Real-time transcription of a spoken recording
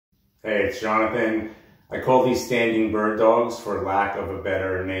Hey, it's Jonathan. I call these standing bird dogs for lack of a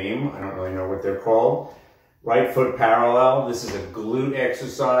better name. I don't really know what they're called. Right foot parallel. This is a glute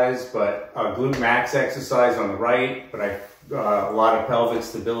exercise, but a glute max exercise on the right, but a lot of pelvic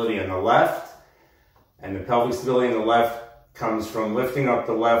stability on the left. And the pelvic stability on the left comes from lifting up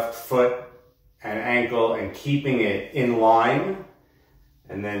the left foot and ankle and keeping it in line.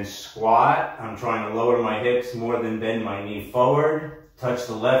 And then squat. I'm trying to lower my hips more than bend my knee forward. Touch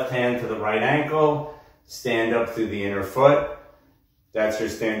the left hand to the right ankle. Stand up through the inner foot. That's your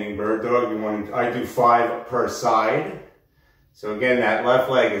standing bird dog. I do 5 per side. So again, that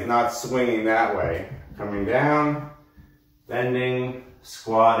left leg is not swinging that way. Coming down, bending,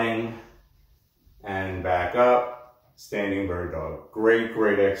 squatting, and back up. Standing bird dog. Great,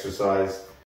 great exercise.